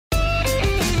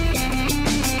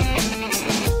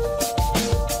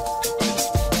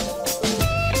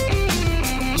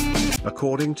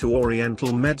According to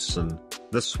Oriental medicine,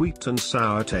 the sweet and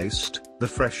sour taste, the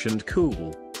fresh and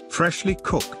cool, freshly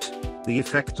cooked, the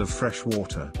effect of fresh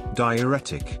water,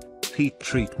 diuretic, heat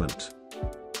treatment.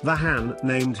 The Han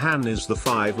named Han is the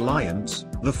 5 lions,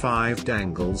 the 5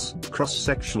 dangles,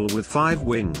 cross-sectional with 5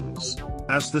 wings,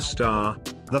 as the star,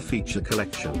 the feature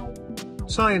collection.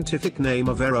 Scientific name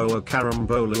of Aroa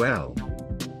carambolu L.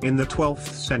 In the 12th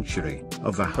century,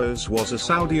 Avahos was a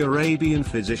Saudi Arabian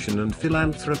physician and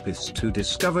philanthropist who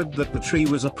discovered that the tree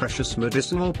was a precious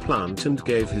medicinal plant and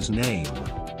gave his name.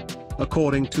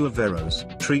 According to Averroes,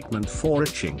 treatment for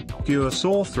itching, cure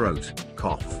sore throat,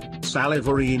 cough,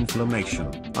 salivary inflammation,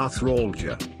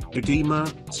 arthralgia, edema,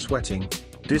 sweating,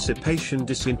 dissipation,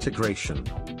 disintegration.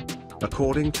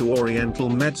 According to Oriental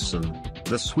medicine,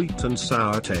 the sweet and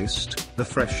sour taste, the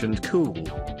fresh and cool,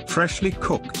 freshly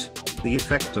cooked, the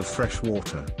effect of fresh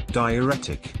water,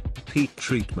 diuretic, heat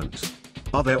treatment.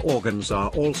 Other organs are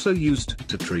also used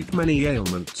to treat many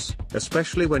ailments,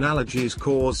 especially when allergies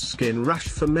cause skin rash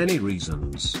for many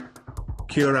reasons.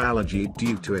 Cure allergy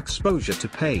due to exposure to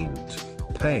paint.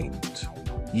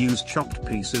 Use chopped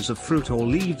pieces of fruit or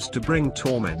leaves to bring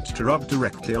torment to rub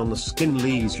directly on the skin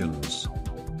lesions.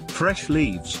 Fresh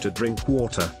leaves to drink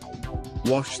water.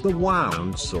 Wash the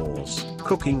wound sores,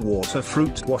 cooking water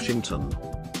fruit Washington.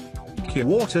 Cure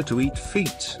water to eat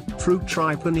feet, fruit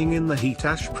ripening in the heat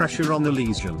ash pressure on the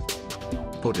lesion.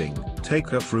 Pudding,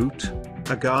 take a fruit,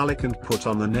 a garlic and put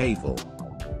on the navel.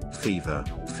 Fever,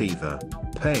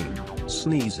 pain,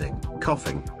 sneezing,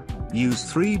 coughing. Use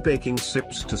 3 baking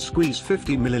sips to squeeze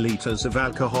 50 milliliters of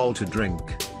alcohol to drink.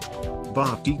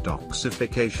 Bath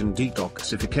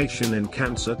detoxification in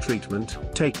cancer treatment,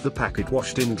 take the packet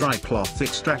washed in dry cloth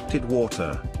extracted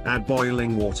water, add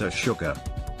boiling water sugar.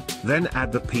 Then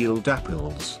add the peeled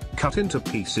apples, cut into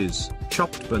pieces,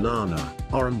 chopped banana,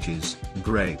 oranges,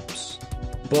 grapes.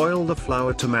 Boil the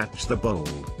flour to match the bowl.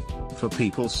 For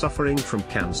people suffering from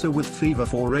cancer with fever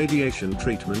for radiation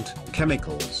treatment,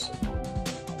 chemicals.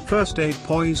 First aid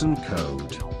poison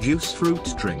code, juice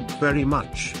fruit drink very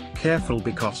much, careful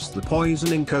because the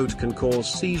poisoning code can cause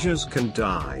seizures, can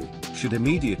die, should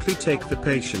immediately take the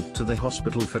patient to the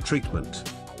hospital for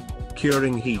treatment.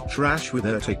 Curing heat rash with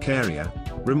urticaria,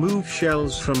 remove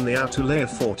shells from the outer layer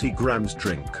 40 grams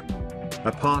drink.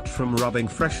 Apart from rubbing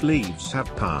fresh leaves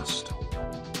have passed.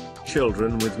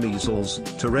 Children with measles,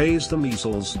 to raise the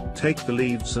measles, take the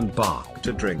leaves and bark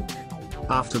to drink.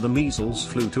 After the measles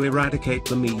flu, to eradicate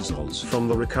the measles from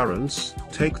the recurrence,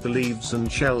 take the leaves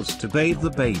and shells to bathe the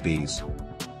babies.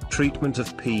 Treatment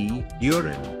of pee,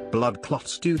 urine, blood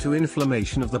clots due to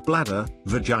inflammation of the bladder,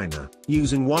 vagina,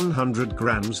 using 100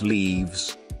 grams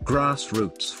leaves, grass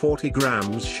roots 40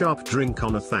 grams sharp, drink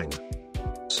on a thang.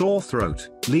 Sore throat,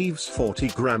 leaves 40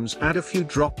 grams, add a few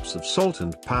drops of salt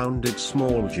and pounded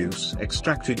small juice,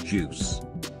 extracted juice.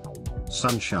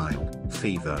 Sunshine,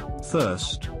 fever,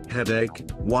 thirst, headache,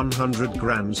 100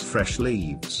 grams fresh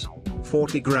leaves,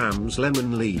 40 grams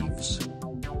lemon leaves.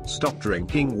 Stop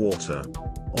drinking water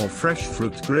or fresh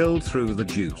fruit grilled through the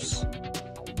juice.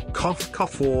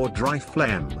 Cough or dry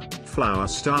phlegm, flour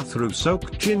star through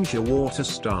soaked ginger water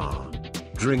star.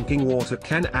 Drinking water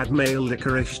can add male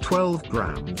licorice 12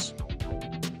 grams.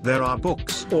 There are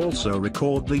books also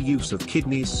record the use of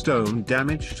kidney stone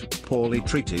damaged, poorly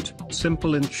treated,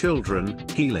 simple in children,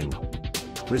 healing.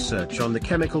 Research on the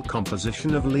chemical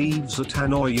composition of leaves at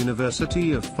Hanoi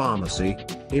University of Pharmacy,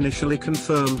 initially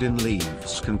confirmed in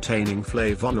leaves containing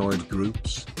flavonoid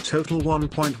groups, total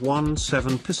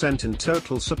 1.17% in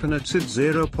total saponetid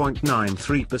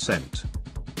 0.93%.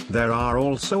 There are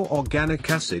also organic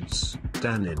acids,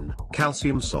 tannin,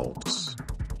 calcium salts.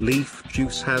 Leaf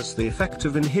juice has the effect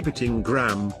of inhibiting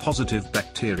gram-positive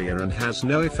bacteria and has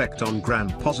no effect on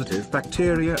gram-positive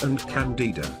bacteria and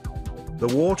candida.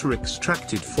 The water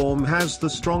extracted form has the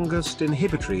strongest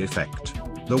inhibitory effect,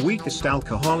 the weakest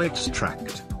alcohol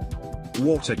extract.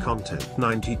 Water content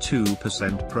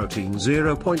 92%, protein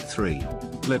 0.3,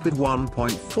 lipid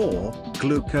 1.4,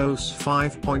 glucose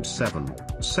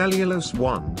 5.7, cellulose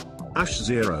 1, ash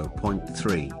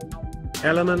 0.3.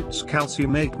 Elements: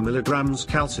 calcium 8 mg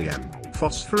calcium,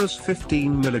 phosphorus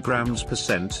 15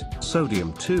 mg%,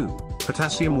 sodium 2,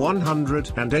 potassium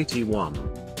 181.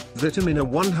 Vitamin A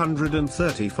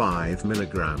 135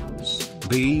 mg,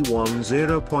 B1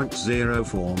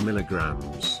 0.04 mg,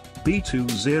 B2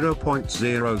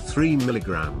 0.03 mg,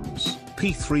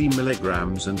 P3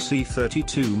 mg and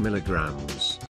C32 mg.